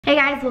Hey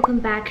guys, welcome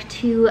back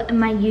to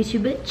my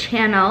YouTube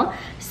channel.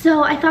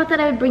 So I thought that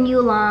I would bring you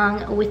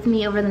along with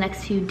me over the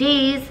next few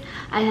days.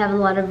 I have a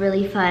lot of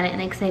really fun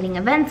and exciting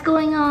events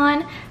going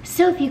on.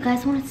 So if you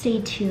guys want to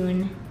stay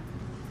tuned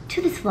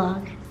to this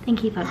vlog, then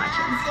keep on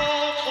watching.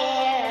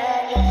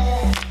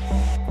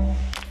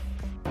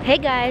 Hey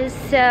guys,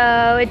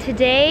 so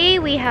today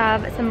we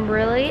have some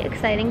really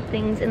exciting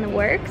things in the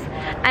works.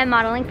 I'm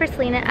modeling for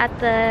Selena at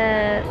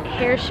the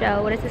hair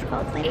show. What is this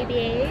called?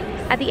 ABAs?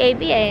 At the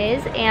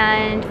ABAs,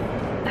 and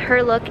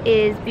her look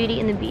is Beauty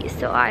and the Beast.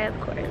 So I, of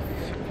course,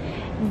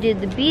 did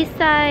the B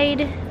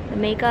side, the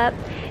makeup,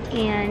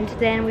 and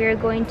then we are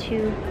going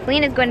to,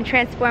 Selena's going to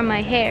transform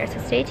my hair. So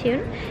stay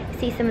tuned to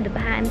see some of the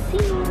behind the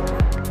scenes.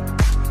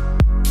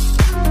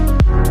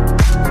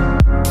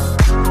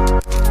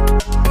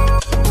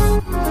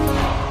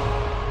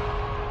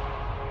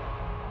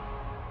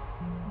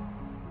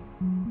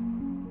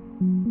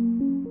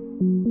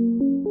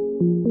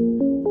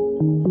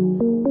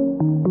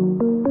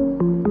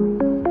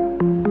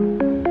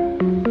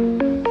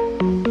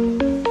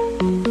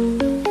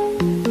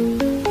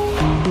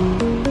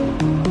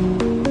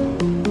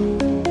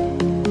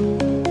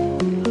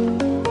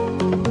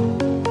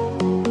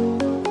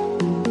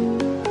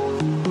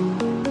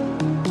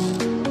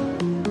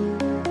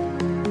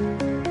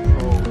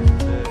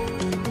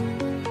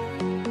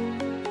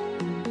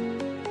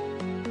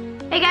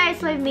 Hey guys,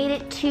 so I've made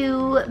it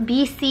to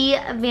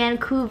BC,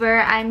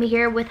 Vancouver. I'm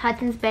here with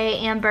Hudson's Bay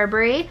and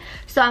Burberry.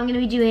 So I'm gonna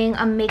be doing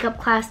a makeup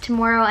class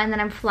tomorrow, and then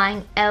I'm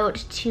flying out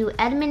to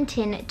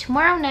Edmonton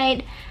tomorrow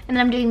night, and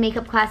then I'm doing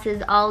makeup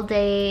classes all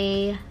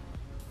day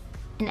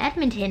in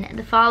Edmonton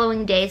the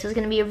following day. So it's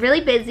gonna be a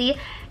really busy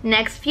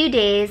next few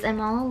days. I'm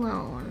all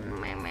alone.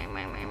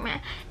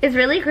 It's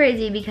really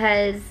crazy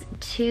because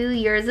 2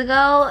 years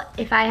ago,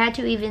 if I had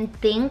to even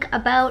think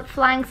about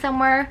flying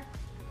somewhere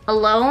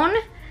alone,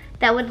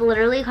 that would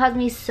literally cause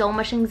me so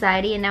much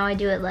anxiety, and now I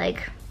do it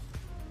like,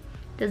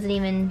 doesn't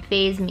even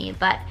faze me.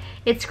 But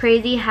it's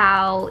crazy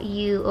how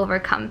you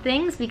overcome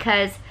things,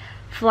 because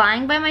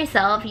flying by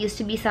myself used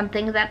to be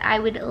something that I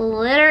would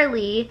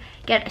literally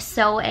get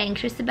so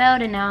anxious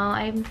about, and now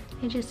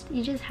you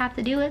just have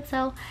to do it.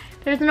 So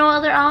there's no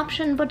other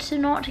option but to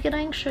not get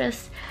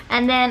anxious.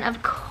 And then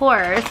of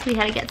course we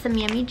had to get some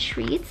yummy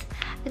treats.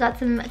 I got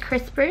some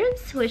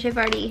Crispers, which I've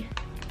already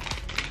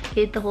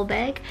ate the whole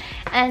bag,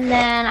 and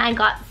then I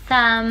got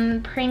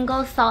some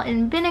Pringles salt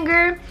and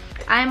vinegar.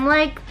 I'm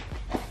like,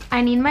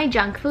 I need my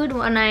junk food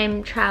when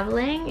I'm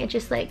traveling. It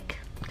just like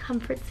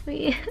comforts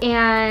me.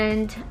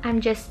 And I'm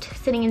just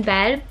sitting in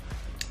bed.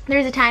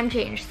 There's a time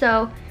change,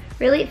 so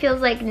really it feels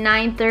like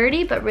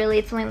 9:30, but really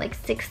it's only like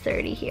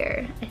 6:30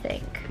 here, I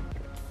think.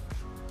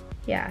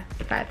 Yeah,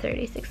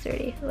 5:30,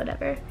 6:30,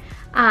 whatever.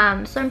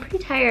 So I'm pretty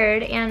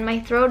tired, and my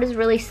throat is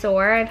really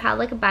sore. I've had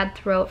like a bad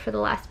throat for the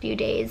last few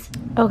days.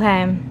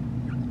 Okay,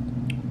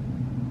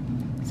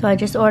 so I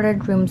just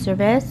ordered room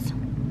service.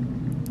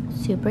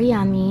 Super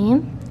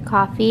yummy.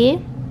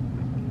 Coffee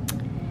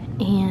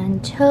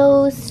and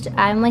toast.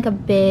 I'm like a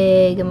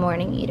big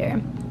morning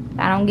eater. If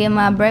I don't get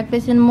my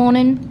breakfast in the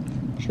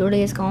morning,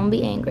 surely it's gonna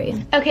be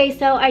angry. Okay,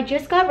 so I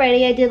just got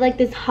ready. I did like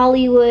this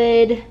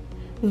Hollywood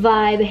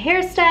vibe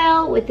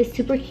hairstyle with this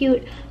super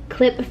cute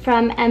clip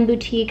from M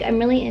Boutique. I'm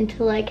really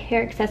into like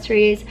hair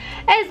accessories,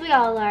 as we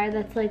all are.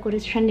 That's like what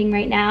is trending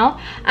right now.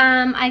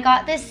 I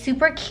got this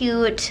super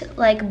cute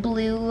like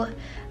blue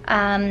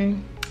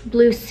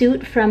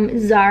suit from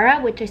Zara,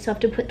 which I still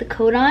have to put the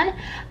coat on,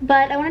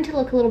 but I wanted to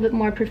look a little bit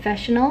more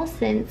professional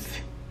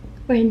since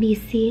we're in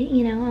BC,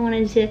 you know. I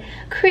wanted to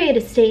create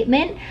a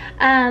statement.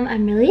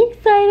 I'm really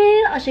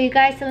excited. I'll show you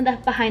guys some of the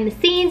behind the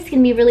scenes. It's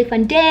gonna be a really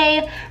fun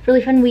day,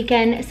 really fun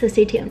weekend, so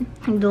stay tuned.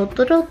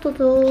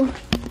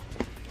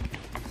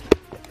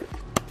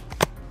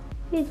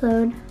 Please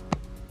load.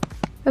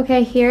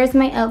 Okay, here's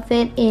my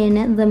outfit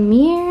in the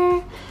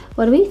mirror.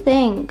 What do we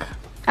think?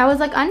 I was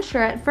like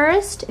unsure at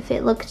first if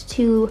it looked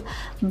too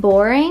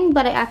boring,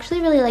 but I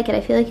actually really like it.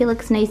 I feel like it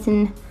looks nice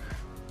and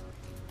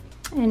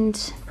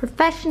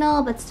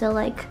professional, but still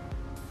like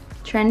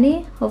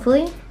trendy,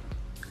 hopefully.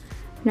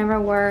 Never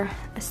wore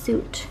a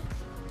suit,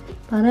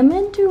 but I'm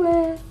into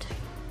it.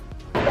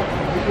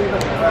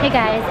 Hey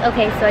guys,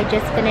 okay, so I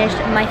just finished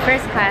my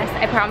first class.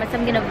 I promise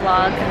I'm gonna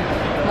vlog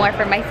more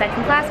for my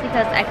second class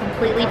because I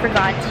completely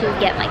forgot to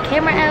get my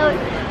camera out,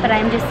 but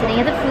I'm just sitting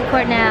at the food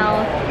court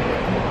now,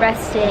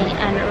 resting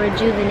and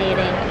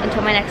rejuvenating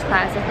until my next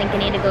class. I think I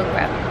need to go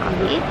grab a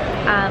coffee,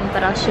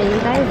 but I'll show you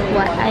guys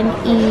what I'm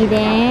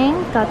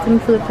eating. Got some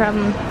food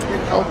from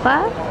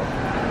Opa.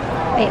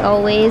 I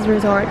always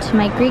resort to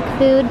my Greek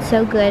food,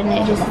 so good, and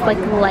it just like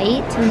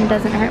light and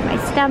doesn't hurt my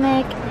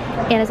stomach,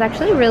 and it's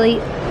actually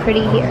really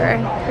pretty here.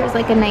 There's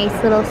like a nice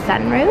little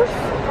sunroof,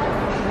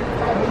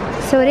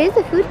 so it is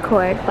a food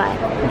court, but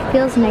it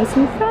feels nice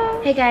and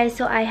fresh. Hey guys,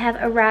 so I have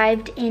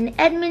arrived in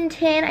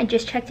Edmonton. I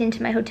just checked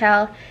into my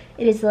hotel.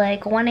 It is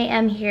like 1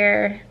 a.m.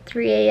 here,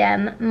 3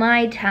 a.m.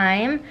 my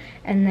time,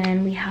 and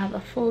then we have a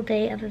full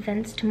day of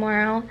events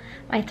tomorrow.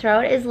 My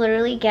throat is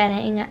literally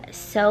getting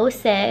so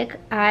sick.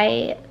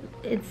 I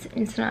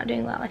it's not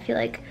doing well. I feel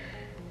like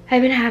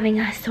I've been having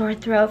a sore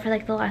throat for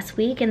like the last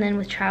week, and then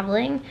with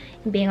traveling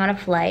and being on a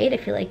flight, I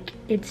feel like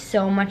it's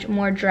so much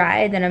more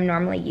dry than I'm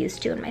normally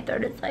used to, and my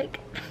throat is like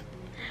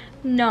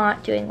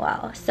not doing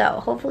well.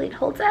 So hopefully it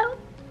holds out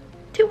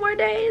 2 more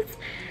days,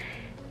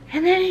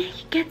 and then you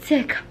get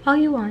sick all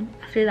you want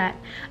after that.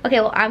 Okay,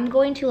 well, I'm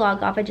going to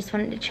log off. I just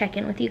wanted to check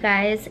in with you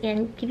guys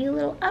and give you a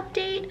little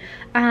update.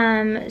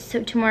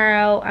 So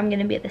tomorrow I'm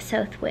gonna be at the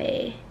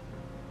Southway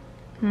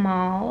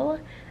Mall.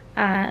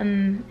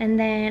 And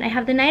then I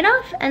have the night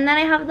off, and then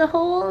I have the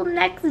whole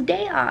next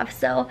day off.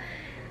 So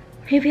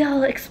maybe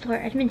I'll explore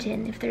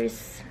Edmonton if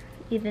there's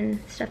even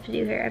stuff to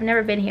do here. I've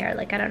never been here.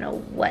 Like, I don't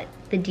know what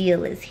the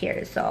deal is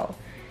here, so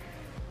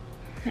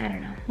I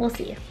don't know. We'll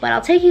see. But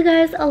I'll take you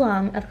guys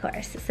along, of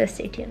course, so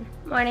stay tuned.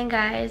 Morning,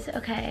 guys.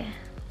 Okay,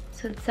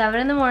 so it's 7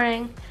 in the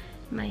morning.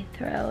 My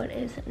throat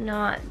is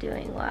not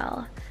doing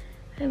well.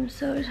 I'm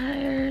so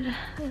tired.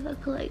 I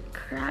look like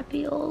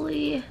crappy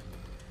Oli.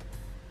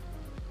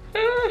 You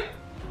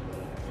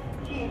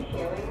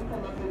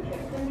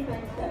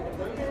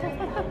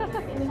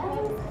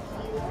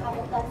have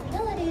the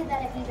flexibility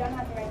that if you don't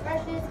have the right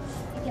brushes,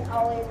 you can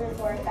always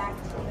resort back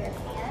to your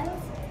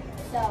hands.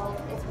 So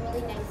it's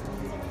really nice and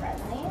user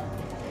friendly.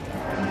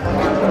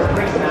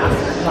 BURBERRY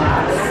master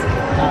class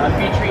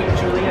featuring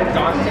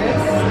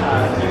Dantas,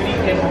 beauty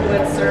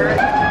influencer.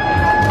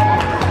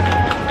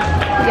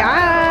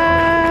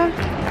 Yeah.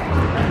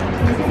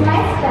 This is my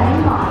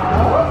stunning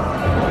model.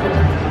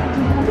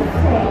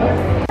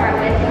 Start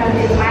with from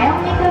doing my own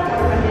makeup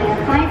or from doing a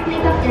client's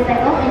makeup is I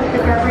go into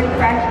the BURBERRY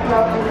Fresh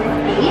Glow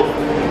Luminous Base.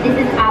 This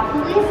is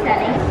absolutely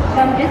stunning. So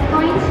I'm just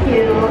going to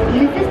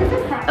use this as a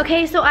primer.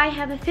 Okay, so I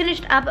have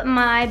finished up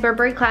my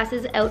BURBERRY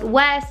classes out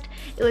west.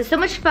 It was so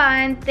much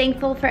fun.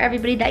 Thankful for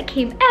everybody that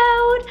came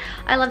out.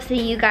 I love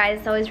seeing you guys.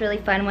 It's always really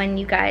fun when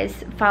you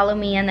guys follow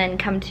me and then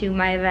come to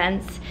my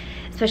events,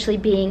 especially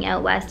being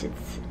out west.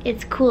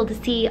 It's cool to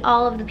see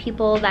all of the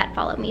people that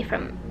follow me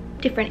from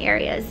different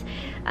areas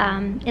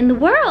in the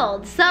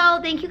world. So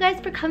thank you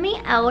guys for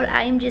coming out.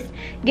 I'm just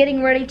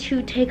getting ready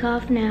to take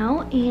off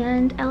now,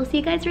 and I'll see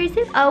you guys very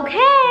soon.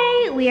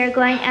 Okay, we are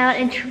going out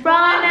in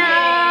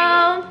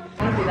Toronto.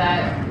 Don't do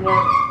that.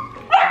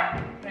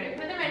 Right,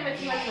 put them in with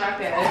too much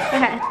rocket.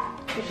 Okay.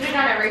 We should have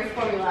done it right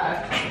before we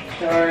left.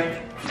 Sorry.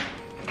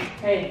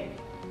 Hey.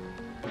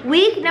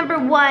 Week number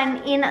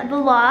 1 in the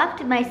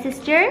loft. My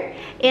sister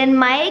and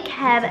Mike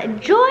have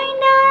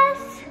joined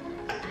us.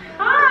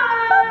 Hi.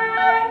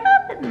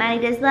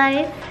 Maddie does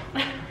life.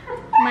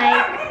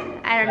 Mike,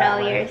 I don't know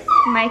yours.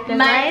 Mike does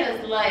life. Mike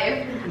does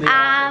life.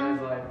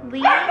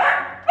 Lee.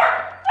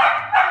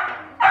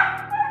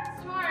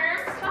 Storm,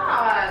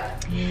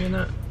 stop. You're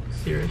not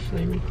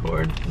seriously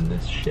recording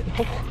this shit.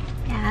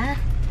 Yeah.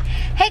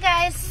 Hey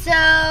guys,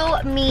 so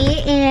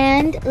me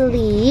and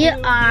Lee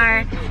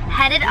are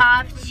headed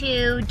off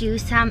to do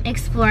some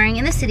exploring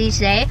in the city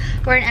today.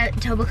 We're in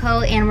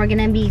Etobicoke and we're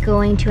gonna be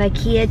going to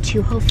IKEA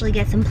to hopefully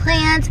get some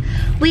plants.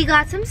 We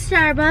got some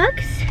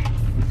Starbucks.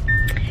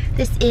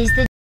 This is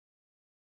the